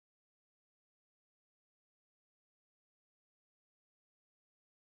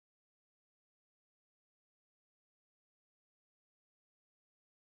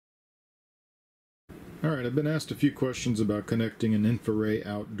Alright, I've been asked a few questions about connecting an INFIRAY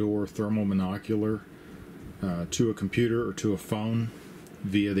outdoor thermal monocular to a computer or to a phone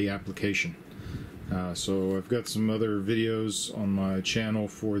via the application. So I've got some other videos on my channel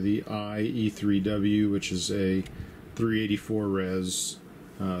for the E3W, which is a 384 res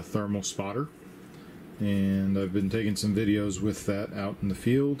thermal spotter. And I've been taking some videos with that out in the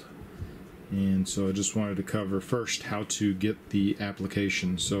field. And so I just wanted to cover first how to get the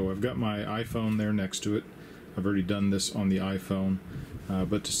application. So I've got my iPhone there next to it. I've already done this on the iPhone,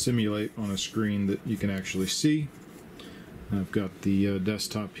 but to simulate on a screen that you can actually see, I've got the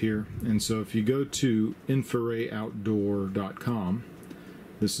desktop here. And so if you go to INFIRAYOutdoor.com,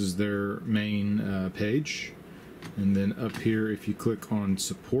 this is their main page. And then up here, if you click on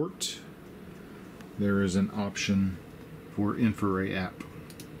support, there is an option for INFIRAY app.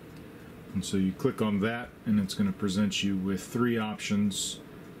 And so you click on that, and it's going to present you with three options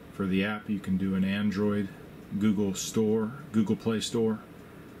for the app. You can do an Android, Google Store, Google Play Store,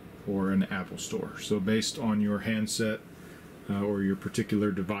 or an Apple Store. So based on your handset or your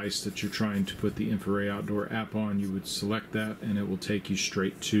particular device that you're trying to put the INFIRAY Outdoor app on, you would select that, and it will take you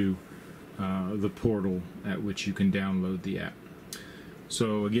straight to the portal at which you can download the app.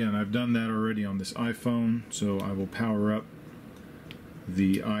 So again, I've done that already on this iPhone, so I will power up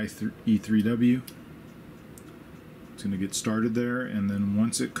the E3W. It's going to get started there, and then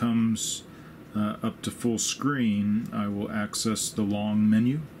once it comes up to full screen, I will access the long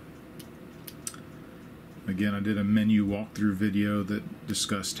menu. Again, I did a menu walkthrough video that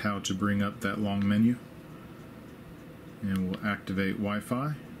discussed how to bring up that long menu, and we'll activate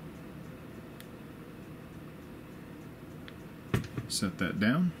Wi-Fi. Set that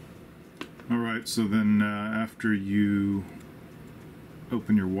down. Alright, so then after you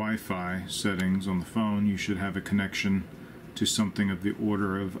open your Wi-Fi settings on the phone, you should have a connection to something of the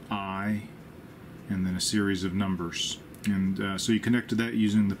order of I and then a series of numbers. And so you connect to that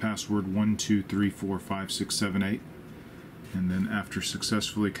using the password 12345678. And then after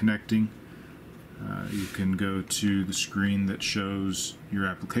successfully connecting, you can go to the screen that shows your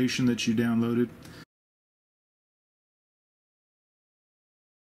application that you downloaded.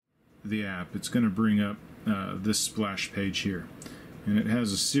 The app, it's going to bring up this splash page here. And it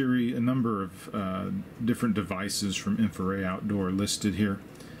has a number of different devices from INFIRAY Outdoor listed here.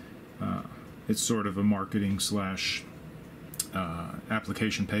 It's sort of a marketing slash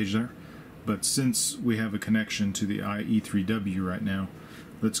application page there. But since we have a connection to the E3W right now,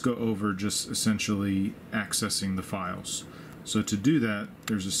 let's go over just essentially accessing the files. So to do that,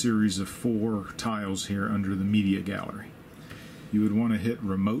 there's a series of 4 tiles here under the media gallery. You would want to hit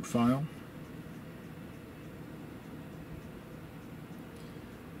remote file.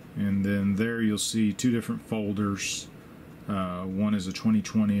 And then there you'll see 2 different folders. One is a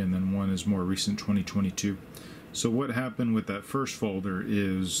 2020 and then one is more recent 2022. So what happened with that first folder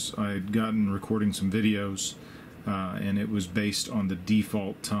is I had gotten recording some videos and it was based on the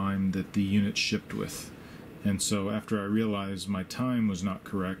default time that the unit shipped with. And so after I realized my time was not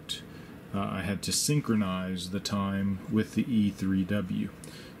correct, I had to synchronize the time with the E3W.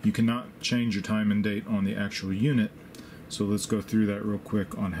 You cannot change your time and date on the actual unit. So let's go through that real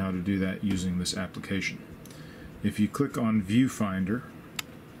quick on how to do that using this application. If you click on Viewfinder,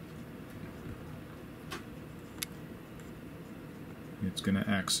 it's going to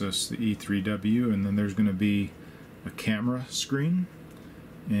access the E3W, and then there's going to be a camera screen,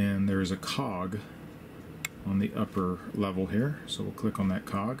 and there's a cog on the upper level here. So we'll click on that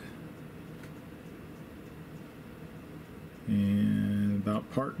cog. And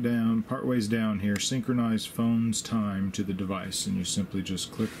about part ways down here, synchronize phone's time to the device, and you simply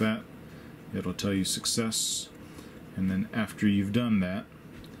just click that. It'll tell you success, and then after you've done that,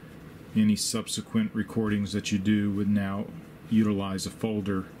 any subsequent recordings that you do would now utilize a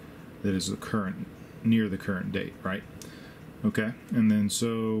folder that is near the current date, right? Okay, and then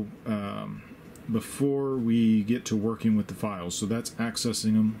so before we get to working with the files, so that's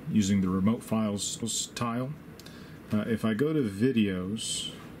accessing them using the remote files tile. If I go to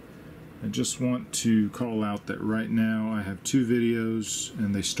videos, I just want to call out that right now I have 2 videos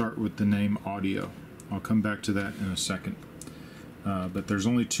and they start with the name audio. I'll come back to that in a second. But there's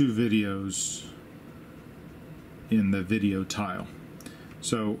only 2 videos in the video tile.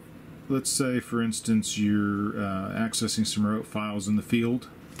 So let's say, for instance, you're accessing some remote files in the field.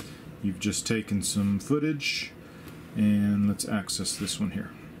 You've just taken some footage, and let's access this one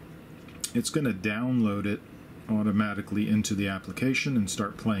here. It's going to download it automatically into the application and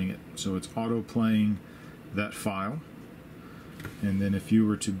start playing it. So it's auto playing that file, and then if you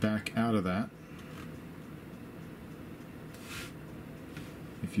were to back out of that,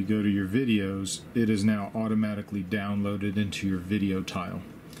 if you go to your videos, it is now automatically downloaded into your video tile.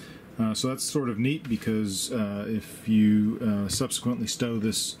 So that's sort of neat, because if you subsequently stow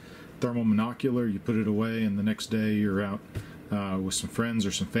this thermal monocular, you put it away, and the next day you're out with some friends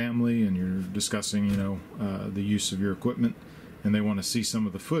or some family, and you're discussing, the use of your equipment, and they want to see some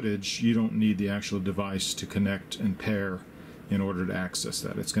of the footage, you don't need the actual device to connect and pair in order to access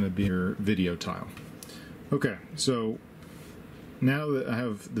that. It's going to be your video tile. Okay, so now that I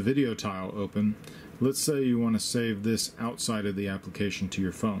have the video tile open, let's say you want to save this outside of the application to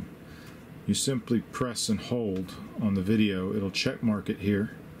your phone. You simply press and hold on the video, it'll check mark it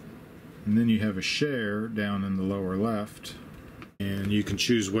here, and then you have a share down in the lower left, and you can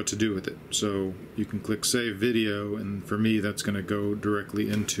choose what to do with it. So you can click save video, and for me that's going to go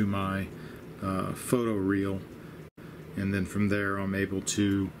directly into my photo reel, and then from there I'm able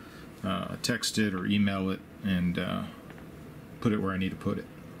to text it or email it and put it where I need to put it.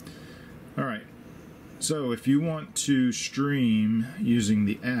 Alright, so if you want to stream using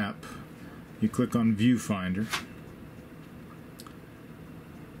the app, you click on viewfinder,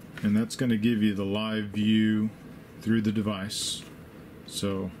 and that's going to give you the live view through the device.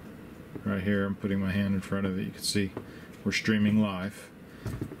 So right here I'm putting my hand in front of it, you can see we're streaming live,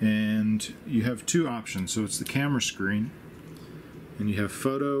 and you have two options. So it's the camera screen, and you have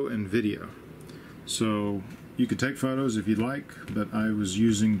photo and video. So you could take photos if you'd like, but I was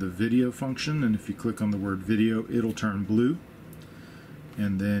using the video function, and if you click on the word video, it'll turn blue,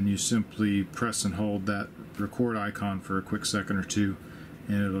 and then you simply press and hold that record icon for a quick second or two,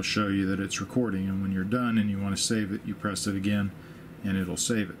 and it'll show you that it's recording. And when you're done and you want to save it, you press it again and it'll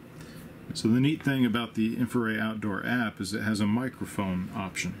save it. So the neat thing about the INFIRAY Outdoor app is it has a microphone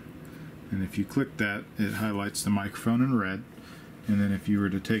option, and if you click that, it highlights the microphone in red, and then if you were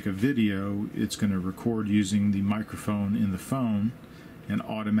to take a video, it's going to record using the microphone in the phone and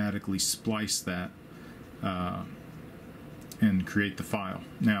automatically splice that and create the file.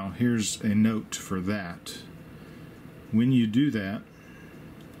 Now here's a note for that. When you do that,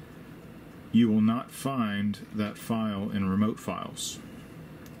 you will not find that file in remote files.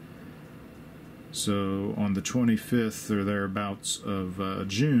 So on the 25th or thereabouts of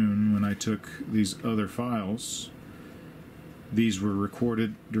June, when I took these other files, these were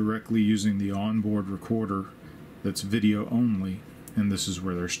recorded directly using the onboard recorder that's video only, and this is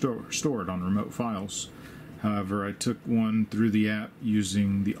where they're stored on remote files. However, I took one through the app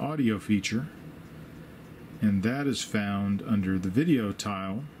using the audio feature, and that is found under the video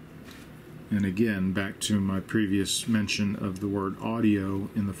tile. And again, back to my previous mention of the word audio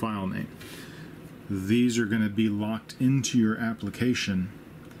in the file name. These are going to be locked into your application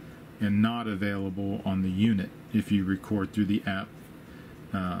and not available on the unit if you record through the app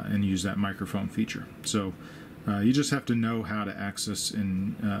and use that microphone feature. So you just have to know how to access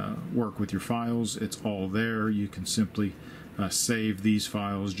and work with your files. It's all there. You can simply save these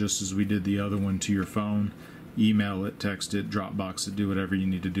files just as we did the other one to your phone, email it, text it, Dropbox it, do whatever you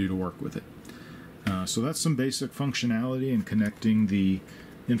need to do to work with it. So that's some basic functionality in connecting the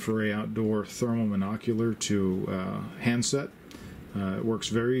INFIRAY Outdoor thermal monocular to handset. It works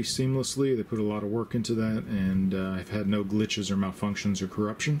very seamlessly. They put a lot of work into that, and I've had no glitches or malfunctions or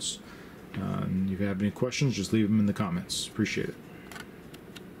corruptions. And if you have any questions, just leave them in the comments. Appreciate it.